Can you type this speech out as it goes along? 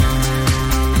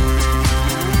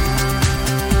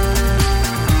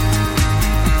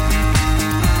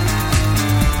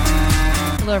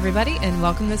Hello, everybody, and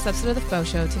welcome to this episode of the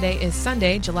FauxShow. Today is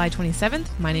Sunday, July 27th.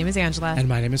 My name is Angela. And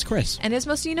my name is Chris. And as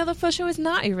most of you know, the FauxShow is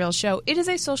not a real show. It is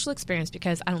a social experience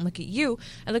because I don't look at you.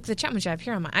 I look at the chat which I have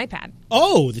here on my iPad.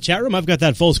 Oh, the chat room. I've got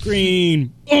that full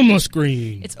screen. Almost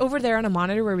screen. It's over there on a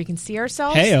monitor where we can see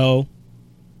ourselves. Hey-o.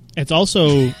 It's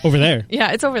also over there.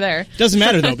 Yeah, it's over there. Doesn't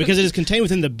matter, though, because it is contained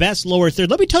within the best lower third.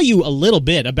 Let me tell you a little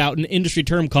bit about an industry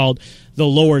term called the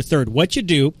lower third. What you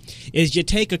do is you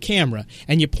take a camera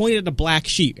and you point it at a black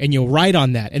sheet and you write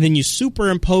on that, and then you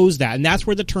superimpose that, and that's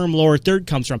where the term lower third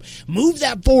comes from. Move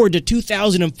that forward to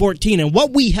 2014, and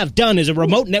what we have done is a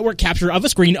remote network capture of a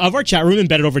screen of our chat room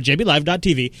embedded over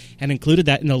jblive.tv and included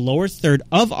that in the lower third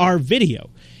of our video.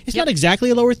 It's not exactly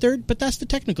a lower third, but that's the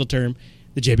technical term.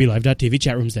 The jblive.tv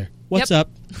chat room's there. What's up?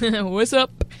 What's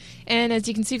up? And as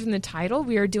you can see from the title,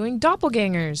 we are doing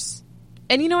Doppelgangers.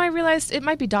 And you know, I realized it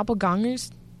might be Doppelgangers.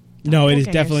 No, it is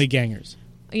definitely gangers.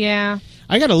 Yeah.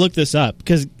 I got to look this up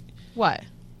because what?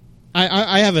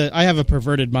 I have a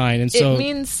perverted mind, and so it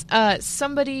means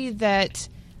somebody that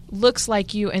looks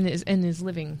like you and is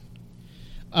living.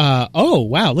 Oh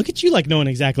wow! Look at you, like knowing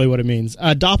exactly what it means.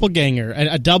 A doppelganger,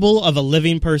 a double of a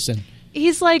living person.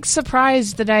 He's like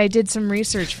surprised that I did some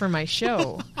research for my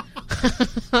show.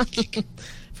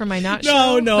 For my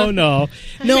show? No.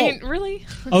 I mean, really?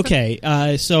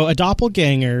 Okay, so a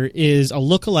doppelganger is a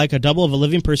lookalike, a double of a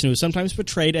living person who is sometimes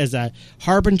portrayed as a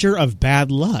harbinger of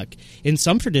bad luck. In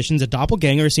some traditions, a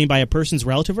doppelganger is seen by a person's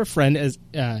relative or friend as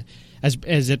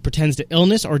it pretends to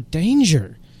illness or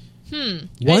danger.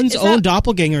 One's own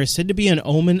doppelganger is said to be an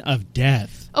omen of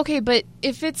death. Okay, but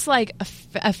if it's like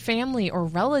a family or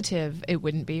relative, it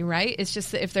wouldn't be, right? It's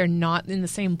just that if they're not in the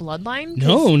same bloodline.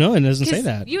 No, it doesn't say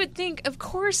that. You would think, of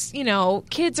course,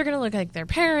 kids are going to look like their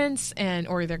parents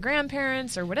or their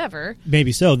grandparents or whatever.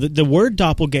 Maybe so. The word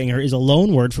doppelganger is a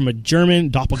loan word from a German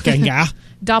doppelganger.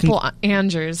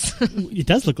 Doppelgangers. It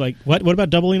does look like what? What about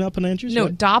doubling up on angers? No,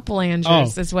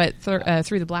 doppelgangers is what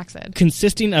Through the Black said.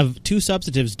 Consisting of two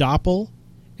substantives, doppel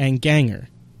and ganger.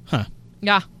 Huh.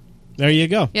 Yeah. There you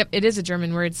go. Yep, it is a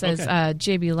German word. It says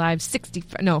JB Live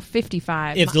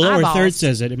 55. If the lower third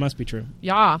says it, it must be true.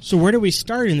 Yeah. So where do we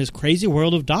start in this crazy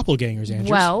world of doppelgangers, Andrew?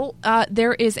 Well,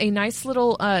 there is a nice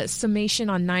little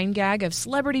summation on 9gag of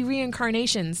celebrity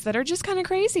reincarnations that are just kind of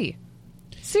crazy.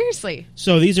 Seriously.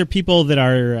 So these are people that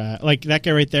are, like that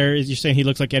guy right there, you're saying he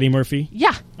looks like Eddie Murphy?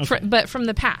 Yeah, okay. But from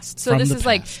the past. So this is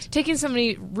like taking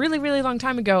somebody really, really long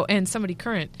time ago and somebody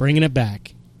current. Bringing it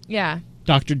back. Yeah.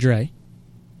 Dr. Dre.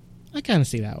 I kind of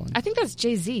see that one. I think that's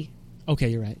Jay-Z. Okay,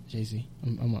 you're right, Jay-Z.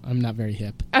 I'm not very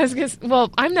hip. I was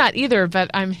I'm not either,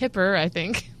 but I'm hipper, I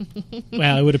think.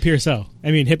 Well, it would appear so.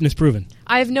 I mean, hipness proven.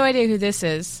 I have no idea who this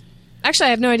is. Actually, I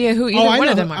have no idea who either one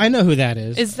of them are. I know who that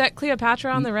is. Is that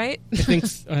Cleopatra on the right? I think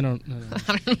I don't know.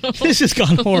 I don't know. This has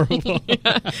gone horrible.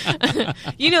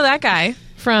 You know that guy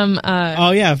from...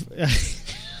 oh, yeah.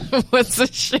 What's the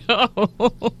show?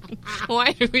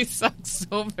 Why do we suck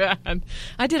so bad?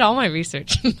 I did all my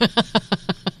research.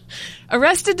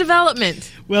 Arrested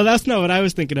Development. Well, that's not what I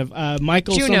was thinking of.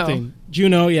 Michael something.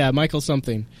 Juno, yeah, Michael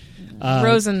something.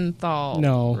 Rosenthal.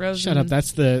 No, shut up.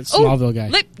 That's the Smallville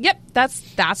guy. Yep,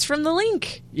 that's from the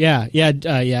link. Yeah. Go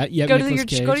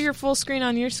to your full screen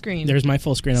on your screen. There's my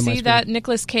full screen on my screen. See that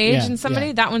Nicolas Cage and somebody?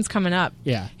 Yeah. That one's coming up.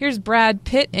 Yeah. Here's Brad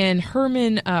Pitt and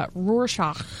Herman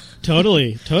Rorschach.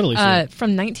 Totally.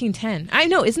 From 1910. I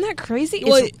know, isn't that crazy?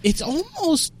 Well, it's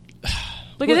almost...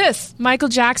 Look at this. Michael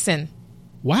Jackson.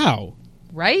 Wow.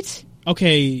 Right?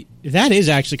 Okay, that is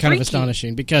actually kind of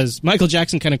astonishing because Michael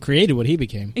Jackson kind of created what he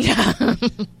became. Yeah.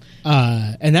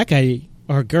 And that guy,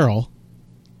 or girl...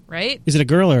 Right? Is it a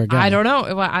girl or a guy? I don't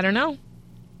know. Well, I don't know.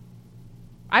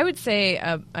 I would say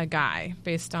a guy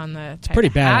based on the type pretty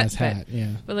of badass hat,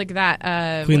 yeah. But look at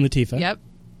that. Queen Latifah. Yep.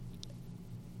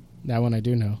 That one I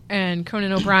do know. And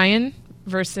Conan O'Brien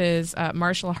versus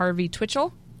Marshall Harvey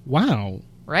Twitchell. Wow.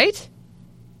 Right?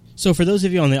 So for those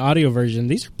of you on the audio version,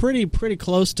 these are pretty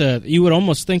close to... You would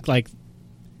almost think like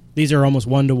these are almost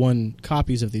one-to-one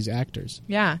copies of these actors.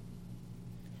 Yeah.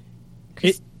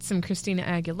 Some Christina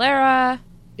Aguilera.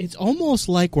 It's almost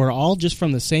like we're all just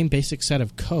from the same basic set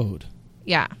of code.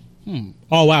 Yeah.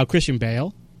 Oh, wow. Christian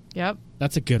Bale. Yep.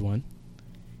 That's a good one.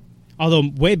 Although,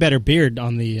 way better beard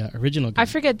on the original game. I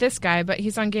forget this guy, but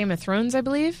he's on Game of Thrones, I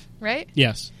believe, right?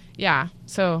 Yes. Yeah.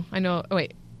 So, I know... Oh,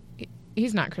 wait.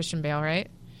 He's not Christian Bale, right?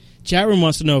 Chat room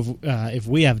wants to know if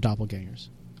we have doppelgangers.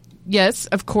 Yes,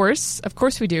 of course. Of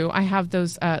course we do. I have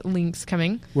those links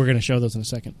coming. We're going to show those in a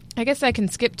second. I guess I can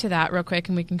skip to that real quick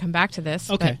and we can come back to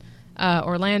this. Okay. But,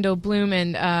 Orlando Bloom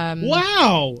and...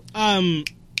 wow!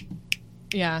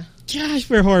 Yeah. Gosh,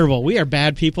 we're horrible. We are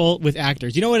bad people with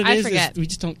actors. You know what it I is? forget. We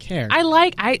just don't care.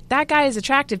 That guy is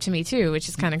attractive to me too, which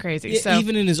is kind of crazy. So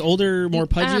even in his older, more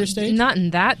pudgier stage? Not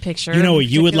in that picture. You know what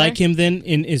you would like him then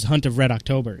in is Hunt of Red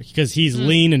October, because he's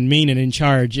lean and mean and in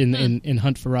charge in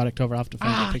Hunt for Red October. I'll have to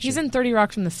find that picture. He's in 30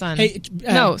 Rock from the Sun. Hey,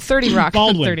 no, 30 Rock.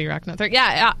 Baldwin. 30 Rock, not 30.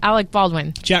 Yeah, Alec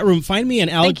Baldwin. Chat room, find me an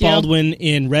Alec Baldwin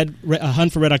in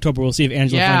Hunt for Red October. We'll see if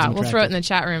Angela finds him we'll throw it in the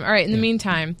chat room. All right, in the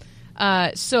meantime,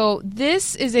 so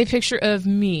this is a picture of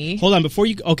me. Hold on, before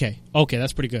you... Okay,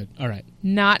 that's pretty good. All right.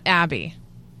 Not Abby.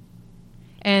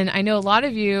 And I know a lot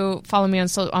of you follow me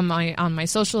on my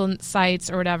social sites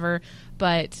or whatever,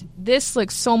 but this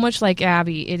looks so much like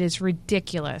Abby. It is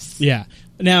ridiculous. Yeah.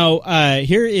 Now,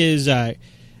 here is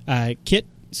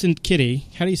Kits and Kitty.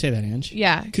 How do you say that, Ange?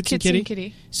 Yeah, Kits and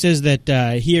Kitty says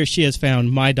that he or she has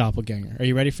found my doppelganger. Are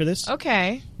you ready for this?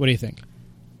 Okay. What do you think?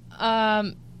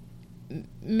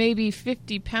 Maybe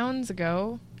 50 pounds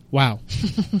ago. Wow.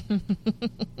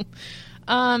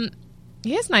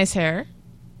 He has nice hair.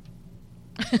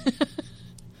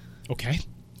 Okay.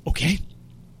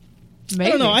 Maybe. I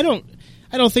don't know.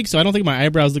 I don't think so. I don't think my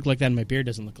eyebrows look like that and my beard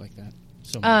doesn't look like that.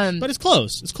 So much. But it's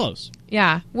close. It's close.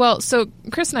 Yeah. Well, so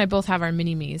Chris and I both have our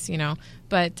mini-me's, you know.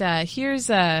 But here's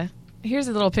a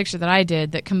little picture that I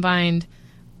did that combined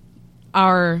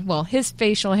his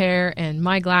facial hair and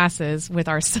my glasses with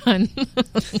our son,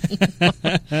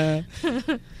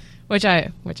 which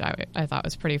I thought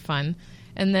was pretty fun.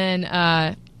 And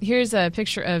then here's a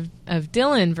picture of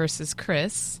Dylan versus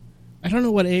Chris. I don't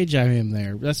know what age I am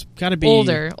there. That's got to be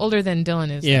older than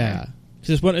Dylan is. Yeah,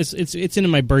 because it's into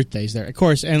my birthdays there, of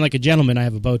course. And like a gentleman, I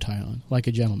have a bow tie on, like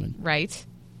a gentleman. Right.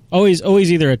 Always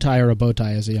either a tie or a bow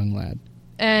tie as a young lad.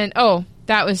 And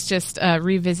that was just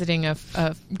revisiting a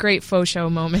great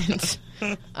FauxShow moment.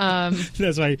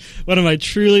 That's one of my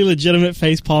truly legitimate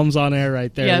face palms on air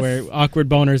right there, yes. Where Awkward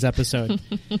Boners episode.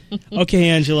 Okay,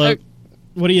 Angela,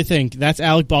 what do you think? That's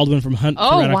Alec Baldwin from Hunt for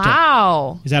Red October.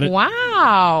 Wow. Is that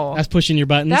wow. That's pushing your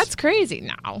buttons? That's crazy.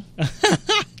 No.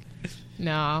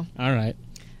 No. All right.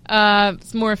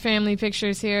 Some more family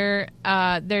pictures here.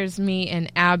 There's me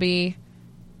and Abby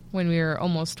when we were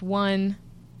almost 1.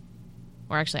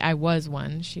 Or actually, I was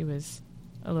 1. She was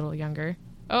a little younger.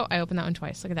 Oh, I opened that one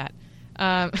twice. Look at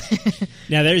that.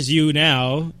 Now, there's you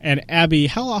now. And Abby,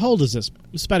 how old is this?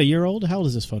 It's about a year old? How old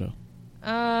is this photo?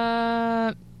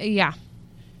 Yeah.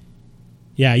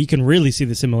 Yeah, you can really see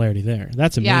the similarity there.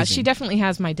 That's amazing. Yeah, she definitely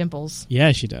has my dimples.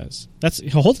 Yeah, she does.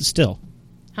 Hold it still.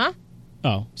 Huh?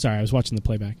 Oh, sorry. I was watching the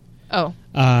playback. Oh.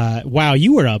 Wow,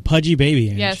 you were a pudgy baby,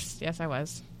 Ange. Yes, I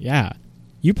was. Yeah.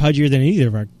 You pudgier than any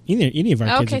of our kids have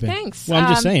been. Okay, thanks. Well, I'm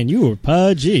just saying, you were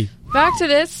pudgy. Back to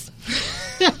this.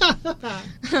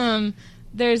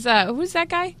 There's who's that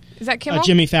guy? Is that Kimmel?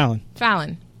 Jimmy Fallon.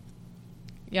 Fallon.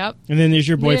 Yep. And then there's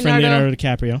your boyfriend Leonardo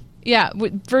DiCaprio. Yeah,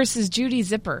 versus Judy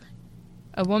Zipper,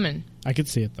 a woman. I could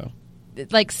see it though.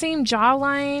 Like same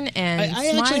jawline and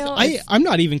smile. I'm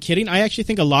not even kidding. I actually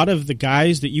think a lot of the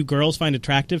guys that you girls find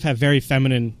attractive have very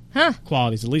feminine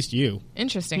qualities. At least you.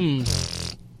 Interesting.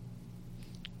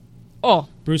 Oh,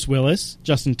 Bruce Willis,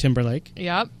 Justin Timberlake.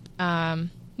 Yep.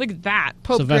 Look at that.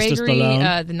 Pope Sylvester Gregory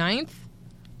Stallone. the 9th.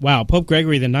 Wow, Pope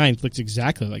Gregory the 9th looks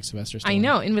exactly like Sylvester Stallone. I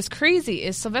know. And what's crazy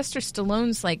is Sylvester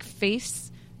Stallone's like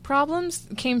face problems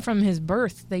came from his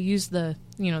birth. They used the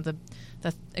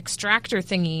extractor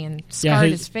thingy and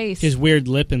scarred his face. His weird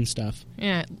lip and stuff.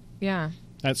 Yeah.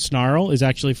 That snarl is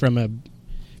actually from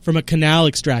a canal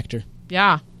extractor.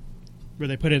 Yeah. Where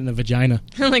they put it in the vagina.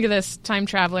 Look at this, time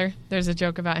traveler. There's a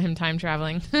joke about him time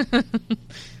traveling.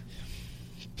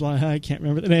 I can't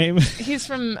remember the name. He's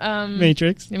from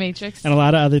Matrix. The Matrix. And a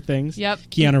lot of other things. Yep.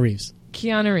 Keanu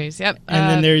Reeves, yep.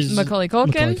 And then there's Macaulay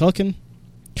Culkin.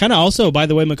 Kind of also, by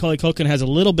the way, Macaulay Culkin has a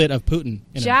little bit of Putin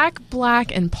in Jack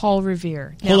Black and Paul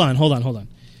Revere. Now, hold on.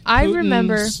 I Putin's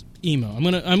remember emo. I'm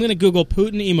gonna Google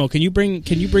Putin emo. Can you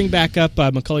bring back up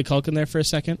Macaulay Culkin there for a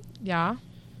second? Yeah.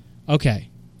 Okay.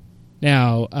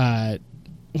 Now,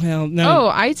 no. Oh,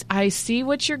 I see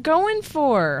what you're going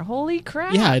for. Holy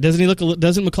crap! Yeah, doesn't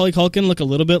Macaulay Culkin look a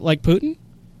little bit like Putin?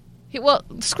 Well,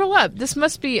 scroll up. This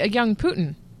must be a young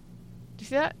Putin. Do you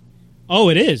see that? Oh,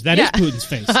 it is. That is Putin's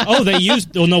face. Oh, they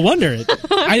used. Well, no wonder.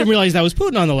 I didn't realize that was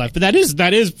Putin on the left, but that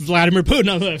is Vladimir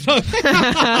Putin on the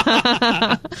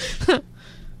left.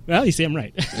 Well, you see, I'm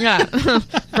right. Yeah,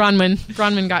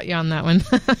 Bronwyn got you on that one.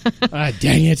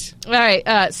 Dang it! All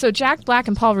right, so Jack Black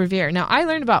and Paul Revere. Now, I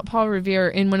learned about Paul Revere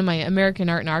in one of my American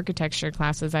Art and Architecture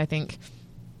classes, I think.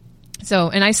 So,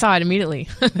 and I saw it immediately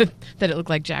that it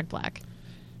looked like Jack Black.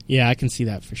 Yeah, I can see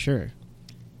that for sure.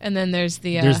 And then there's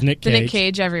Nick Cage. Nick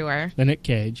Cage everywhere. The Nick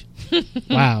Cage.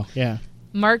 Wow. Yeah.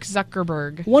 Mark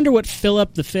Zuckerberg. I wonder what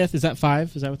Philip the Fifth, is that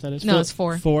 5? Is that what that is? No, it's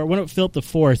 4. 4. I wonder what Philip the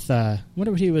Fourth,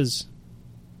 wonder what he was.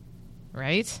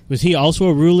 Right? Was he also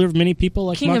a ruler of many people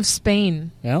like King Mark? of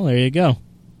Spain. Well, there you go.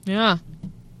 Yeah.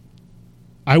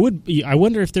 I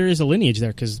wonder if there is a lineage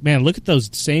there, because, man, look at those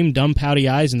same dumb pouty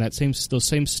eyes and those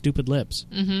same stupid lips.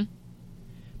 Mm-hmm.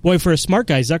 Boy, for a smart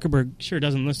guy, Zuckerberg sure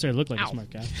doesn't necessarily look like a smart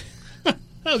guy.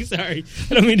 Oh, sorry.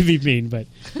 I don't mean to be mean, but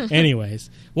anyways.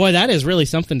 Boy, that is really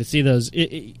something to see those.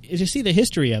 To see the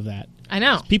history of that. I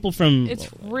know. People from... It's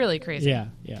really crazy. Yeah.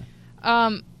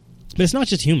 But it's not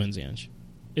just humans, Ange,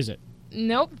 is it?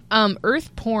 Nope.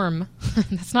 Earth Porm.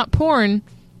 That's not porn,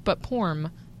 but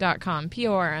porm.com.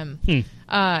 P-O-R-M.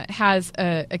 Has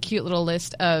a cute little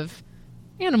list of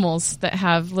animals that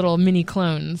have little mini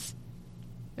clones.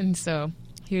 And so...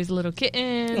 Here's a little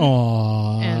kitten.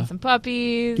 Aww. And some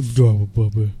puppies. Adorable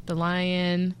puppy. The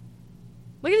lion.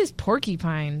 Look at these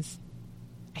porcupines.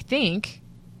 I think.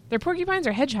 They're porcupines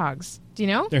or hedgehogs? Do you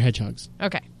know? They're hedgehogs.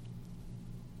 Okay.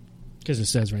 Because it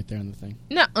says right there on the thing.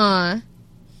 Nuh-uh.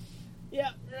 Yeah,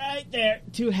 right there.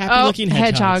 2 happy-looking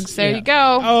hedgehogs. There you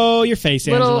go. Oh, your face,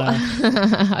 Little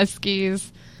Angela.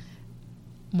 huskies.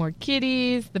 More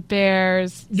kitties. The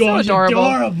bears. So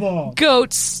adorable.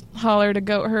 Goats. Holler to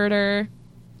goat herder.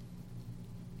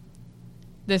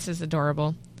 This is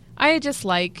adorable. I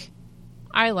like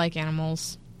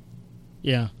animals.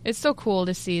 Yeah. It's so cool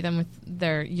to see them with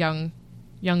their young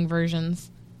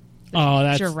versions. Oh,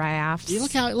 that's giraffes.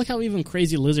 Look how even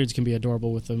crazy lizards can be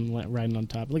adorable with them riding on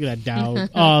top. Look at that dog.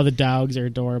 Oh, the dogs are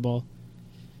adorable.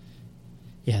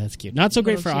 Yeah, that's cute. Not so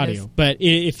great for audio, but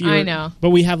if you I know. But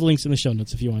we have links in the show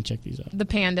notes if you want to check these out. The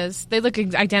pandas, they look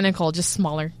identical, just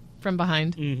smaller from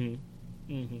behind.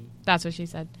 Mm-hmm. Mm-hmm. That's what she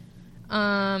said.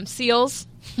 Seals.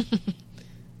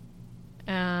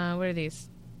 What are these?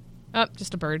 Oh,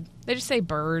 just a bird. They just say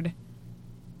bird.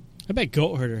 I bet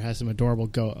Goat Herder has some adorable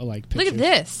goat-like pictures. Look at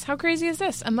this. How crazy is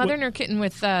this? A mother and her kitten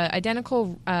with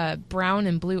identical brown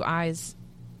and blue eyes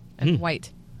and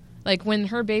white. Like, when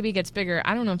her baby gets bigger,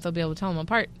 I don't know if they'll be able to tell them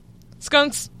apart.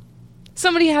 Skunks.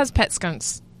 Somebody has pet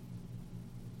skunks.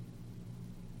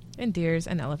 And deers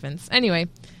and elephants. Anyway,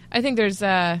 I think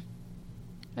I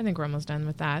think we're almost done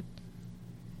with that.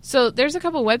 So there's a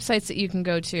couple websites that you can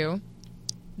go to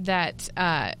that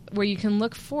where you can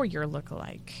look for your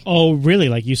lookalike. Oh, really?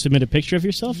 Like you submit a picture of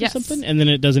yourself Yes. or something, and then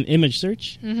it does an image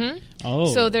search? Mm-hmm.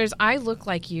 Oh. So there's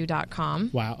ilooklikeyou.com.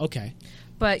 Wow, okay.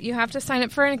 But you have to sign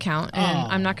up for an account,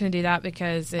 and I'm not going to do that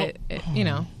because you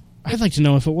know. I'd like to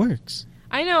know if it works.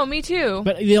 I know, me too.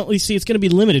 But you see, it's going to be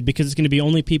limited because it's going to be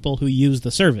only people who use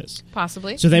the service.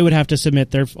 Possibly. So they would have to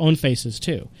submit their own faces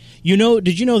too.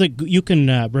 Did you know that you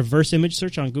can reverse image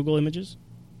search on Google Images?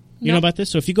 You know about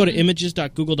this? So if you go to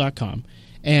images.google.com,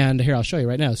 and here I'll show you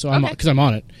right now. So because I'm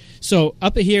on it. So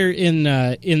up here in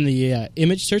the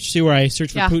image search, see where I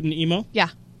search for Putin emo? Yeah.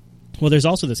 Well, there's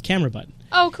also this camera button.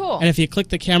 Oh, cool. And if you click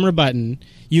the camera button,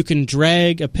 you can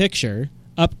drag a picture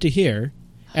up to here,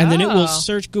 and then it will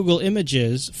search Google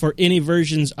Images for any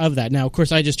versions of that. Now, of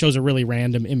course, I just chose a really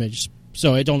random image,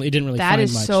 so it didn't really find much. That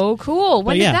is so cool.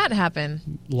 When did that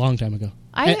happen? A long time ago.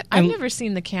 I've never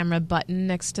seen the camera button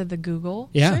next to the Google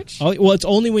search. Oh, well, it's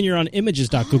only when you're on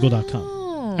images.google.com.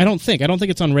 I don't think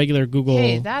it's on regular Google.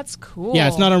 Hey, that's cool. Yeah,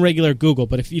 it's not on regular Google,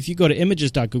 but if you go to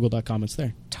images.google.com, it's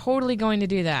there. Totally going to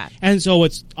do that. And so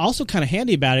what's also kind of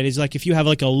handy about it is like if you have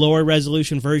like a lower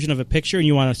resolution version of a picture and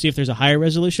you want to see if there's a higher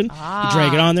resolution, you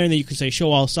drag it on there and then you can say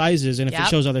show all sizes, and if it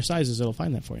shows other sizes, it'll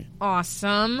find that for you.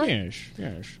 Awesome. Yes.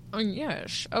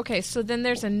 Yes. Okay, so then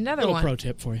there's another little one. pro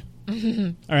tip for you. All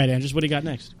right, Andrews, what do you got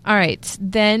next? All right.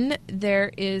 Then there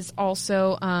is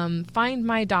also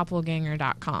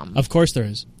findmydoppelganger.com. Of course there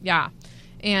is. Yeah.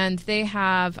 And they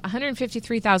have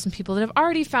 153,000 people that have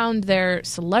already found their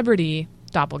celebrity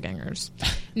doppelgangers.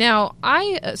 Now,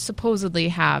 I supposedly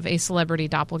have a celebrity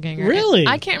doppelganger. Really?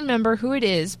 I can't remember who it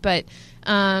is, but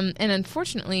and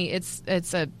unfortunately, it's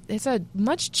a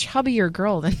much chubbier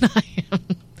girl than I am.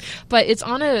 But it's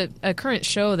on a current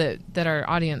show that our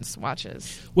audience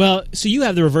watches. Well, so you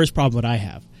have the reverse problem that I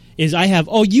have.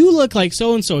 You look like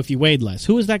so-and-so if you weighed less.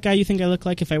 Who is that guy you think I look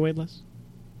like if I weighed less?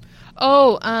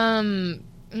 Oh, from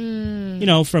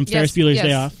Ferris Bueller's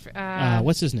Day Off.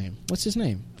 What's his name?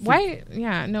 Why?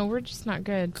 Yeah, no, we're just not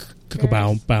good.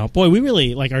 Bow. Boy, we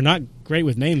really are not great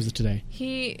with names today.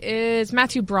 He is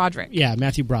Matthew Broderick. Yeah,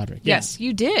 Matthew Broderick. Yes,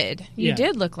 you did. You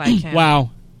did look like him.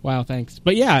 Wow, thanks.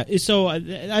 But yeah, so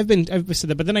I've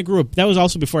said that, but then I grew up. That was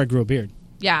also before I grew a beard.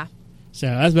 Yeah. So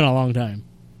that's been a long time.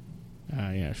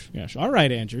 Yes. All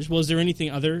right, Andrews. Well, is there anything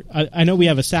other? I know we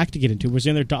have a sack to get into. Was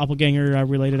there any other doppelganger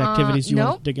related activities you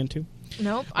want to dig into?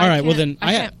 Nope. All right, well then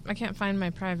I can't find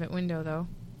my private window though.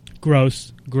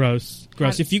 Gross.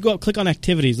 If you go click on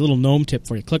activities, a little gnome tip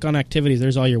for you. Click on activities.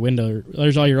 There's all your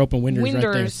open windows right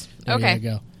there.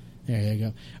 Okay. There you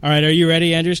go. All right, are you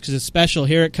ready, Andrews? Because it's special.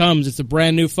 Here it comes. It's a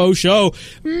brand new faux show.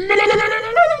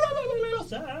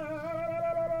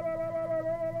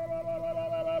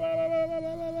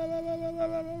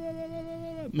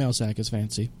 Mail sack is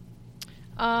fancy.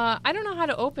 I don't know how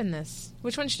to open this.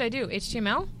 Which one should I do?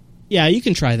 HTML? Yeah, you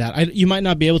can try that. You might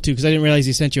not be able to because I didn't realize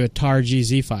he sent you a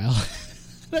tar.gz file.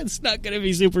 That's not going to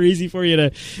be super easy for you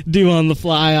to do on the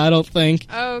fly, I don't think.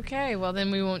 Okay, well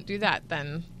then we won't do that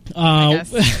then. I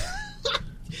guess.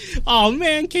 Oh,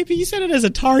 man, KP, you sent it as a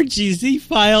tar.gz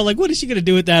file. Like, what is she going to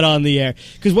do with that on the air?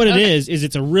 Because what it is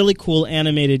it's a really cool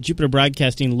animated Jupiter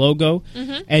Broadcasting logo,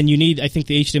 and you need, I think,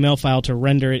 the HTML file to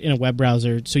render it in a web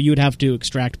browser, so you would have to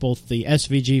extract both the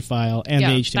SVG file and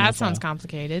the HTML file. That sounds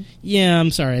complicated. Yeah,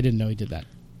 I'm sorry. I didn't know he did that.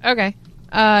 Okay.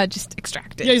 Just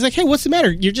extract it. Yeah, he's like, hey, what's the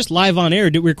matter? You're just live on air.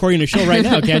 We're recording a show right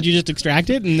now. Can't you just extract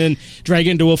it and then drag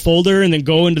it into a folder and then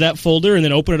go into that folder and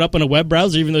then open it up in a web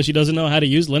browser even though she doesn't know how to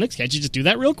use Linux? Can't you just do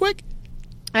that real quick?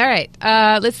 All right.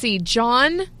 Let's see.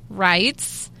 John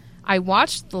writes, I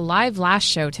watched the live last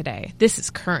show today. This is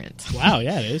current. Wow,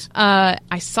 yeah, it is.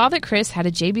 I saw that Chris had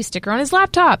a JB sticker on his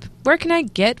laptop. Where can I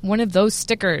get one of those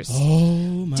stickers?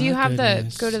 Oh, my Do you have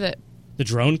goodness. go to the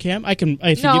drone cam? I can.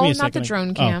 If you No, give me a not second, the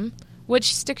drone cam.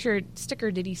 Which sticker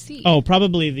did he see? Oh,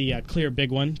 probably the clear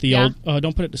big one. The old. Oh,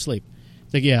 don't put it to sleep.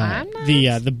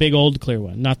 The big old clear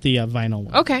one, not the vinyl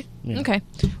one. Okay. Yeah. Okay.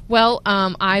 Well,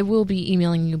 I will be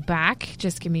emailing you back.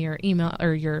 Just give me your email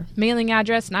or your mailing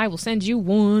address, and I will send you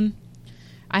one.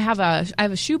 I have a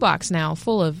shoebox now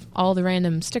full of all the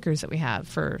random stickers that we have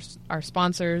for our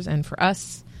sponsors and for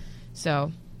us.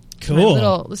 So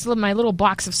cool. This is my little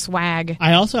box of swag.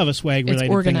 I also have a swag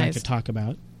related thing I could talk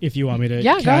about. If you want me to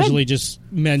casually just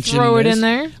mention Throw it this. in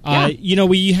there.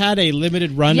 We had a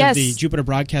limited run of the Jupiter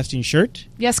Broadcasting shirt.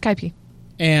 Yes, Kaipi.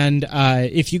 And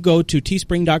if you go to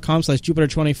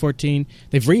teespring.com/Jupiter2014,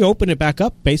 they've reopened it back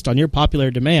up based on your popular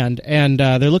demand. And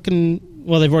they're looking,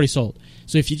 well, they've already sold.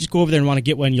 So if you just go over there and want to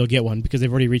get one, you'll get one because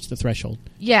they've already reached the threshold.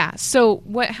 Yeah. So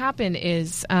what happened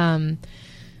is a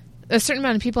certain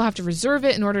amount of people have to reserve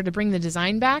it in order to bring the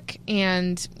design back.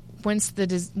 And once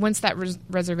that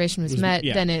reservation was met,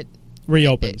 then it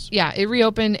reopens. It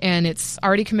reopened and it's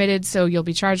already committed, so you'll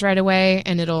be charged right away,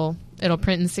 and it'll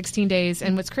print in 16 days.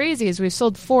 And what's crazy is we've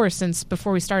sold 4 since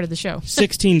before we started the show.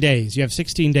 16 days. You have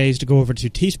 16 days to go over to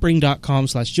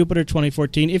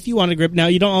teespring.com/Jupiter2014 if you want to grip. Now,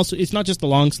 you don't also. It's not just the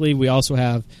long sleeve. We also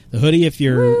have the hoodie if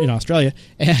you're in Australia,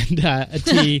 and a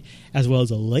tee as well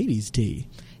as a ladies' tee.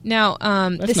 Now, wait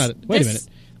a minute.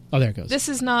 Oh, there it goes. This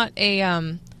is not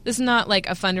a. This is not like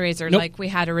a fundraiser like we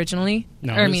had originally.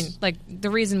 No, the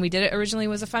reason we did it originally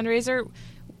was a fundraiser.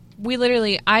 We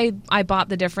literally, I bought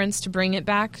the difference to bring it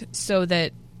back so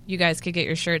that you guys could get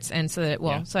your shirts and so that,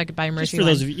 so I could buy merch. Just for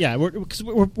those of you,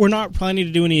 we're not planning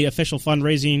to do any official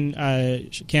fundraising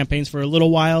campaigns for a little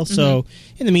while. So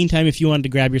in the meantime, if you wanted to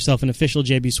grab yourself an official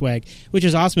JB swag, which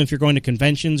is awesome if you're going to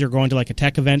conventions or going to like a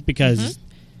tech event because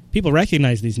people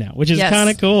recognize these now, which is kind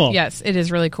of cool. Yes, it is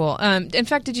really cool. In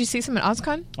fact, did you see some at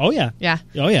OzCon? Oh, yeah. Yeah.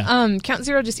 Oh, yeah. Count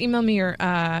Zero, just email me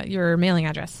your mailing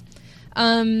address.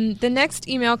 The next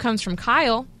email comes from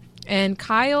Kyle, and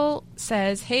Kyle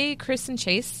says, Hey, Chris and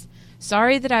Chase.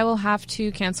 Sorry that I will have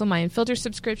to cancel my Infilter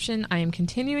subscription. I am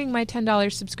continuing my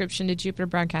 $10 subscription to Jupiter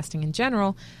Broadcasting in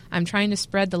general. I'm trying to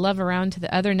spread the love around to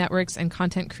the other networks and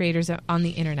content creators on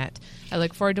the internet. I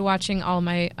look forward to watching all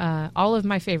of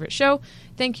my favorite show.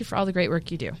 Thank you for all the great work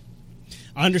you do.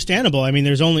 Understandable. I mean,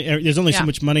 there's only so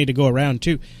much money to go around,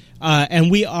 too.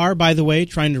 And we are, by the way,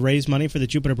 trying to raise money for the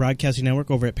Jupiter Broadcasting Network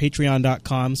over at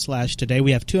patreon.com/today.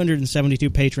 We have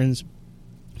 272 patrons.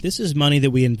 This is money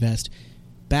that we invest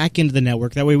back into the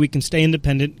network. That way we can stay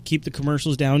independent, keep the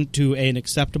commercials down to an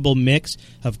acceptable mix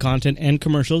of content and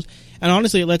commercials. And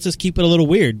honestly, it lets us keep it a little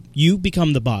weird. You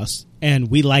become the boss, and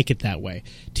we like it that way.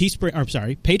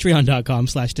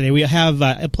 Patreon.com/today. We have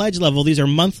a pledge level. These are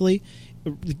monthly.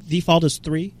 The default is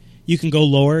 $3. You can go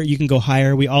lower. You can go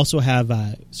higher. We also have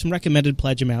some recommended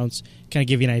pledge amounts, kind of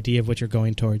give you an idea of what you're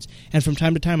going towards. And from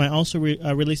time to time, I also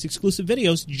release exclusive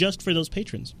videos just for those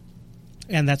patrons.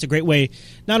 And that's a great way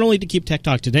not only to keep Tech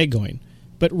Talk Today going,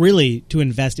 but really to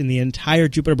invest in the entire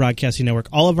Jupiter Broadcasting Network.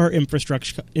 All of our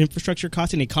infrastructure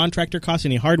costs, any contractor costs,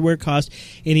 any hardware costs,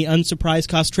 any unsurprised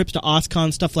costs, trips to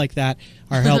OSCON, stuff like that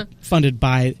are helped funded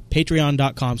by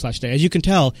patreon.com/today. As you can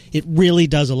tell, it really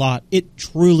does a lot. It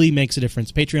truly makes a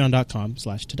difference.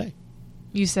 Patreon.com/today.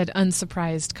 You said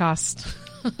unsurprised cost.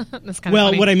 That's kind of Well,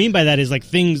 funny. what I mean by that is like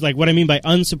things like what I mean by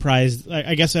unsurprised.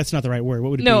 I guess that's not the right word.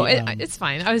 What would it No, be? it's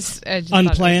fine. I just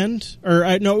Unplanned,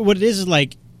 or no? What it is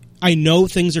like I know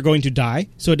things are going to die,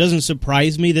 so it doesn't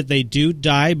surprise me that they do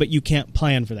die, but you can't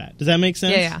plan for that. Does that make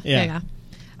sense? Yeah.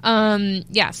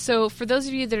 So for those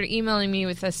of you that are emailing me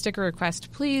with a sticker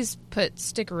request, please put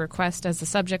sticker request as the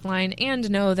subject line and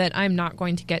know that I'm not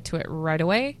going to get to it right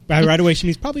away. By right away, she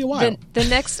means probably a while. The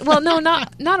next, well, no,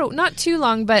 not too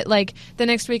long, but like the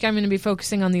next week I'm going to be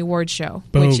focusing on the award show,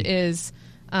 Boom. which is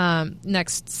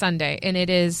next Sunday, and it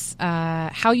is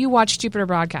how you watch Jupiter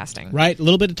Broadcasting. Right, a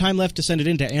little bit of time left to send it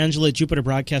in to Angela at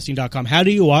JupiterBroadcasting.com. How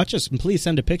do you watch us? And please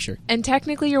send a picture. And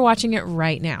technically, you're watching it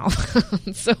right now,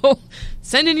 so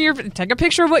take a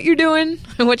picture of what you're doing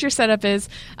and what your setup is.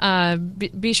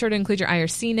 Be sure to include your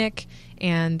IRC nick,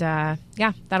 and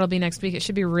that'll be next week. It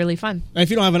should be really fun. If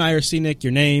you don't have an IRC nick,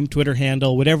 your name, Twitter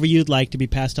handle, whatever you'd like to be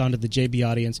passed on to the JB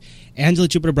audience, Angela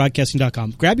at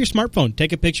JupiterBroadcasting.com. Grab your smartphone,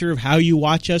 take a picture of how you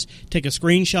watch us, take a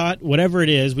screenshot, whatever it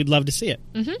is. We'd love to see it.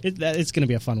 Mm-hmm. It's going to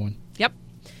be a fun one. Yep.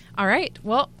 All right.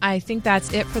 Well, I think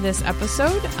that's it for this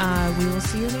episode. We will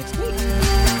see you next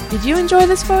week. Did you enjoy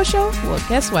this FauxShow? Well,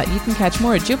 guess what? You can catch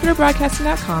more at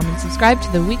JupiterBroadcasting.com and subscribe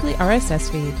to the weekly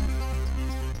RSS feed.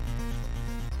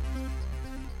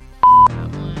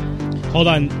 Hold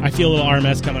on. I feel a little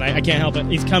RMS coming. I can't help it.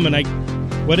 He's coming.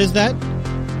 What is that?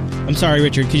 I'm sorry,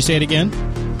 Richard. Could you say it again?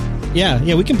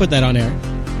 Yeah, we can put that on air.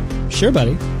 Sure,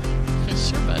 buddy.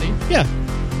 Sure, buddy. Yeah.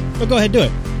 Well, go ahead, do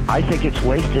it. I think it's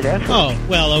wasted effort. Oh,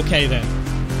 well, okay then.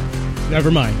 Never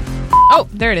mind. Oh,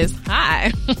 there it is.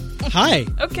 Hi. Hi.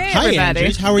 Okay, Hi, everybody.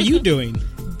 Andres. How are you doing?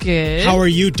 Good. How are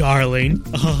you, darling?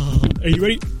 Oh, are you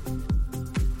ready?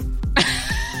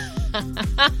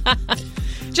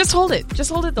 Just hold it.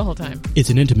 Just hold it the whole time. It's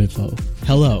an intimate foe.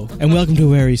 Hello, and welcome to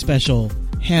a very special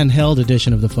handheld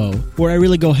edition of the foe, where I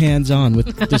really go hands-on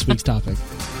with this week's topic.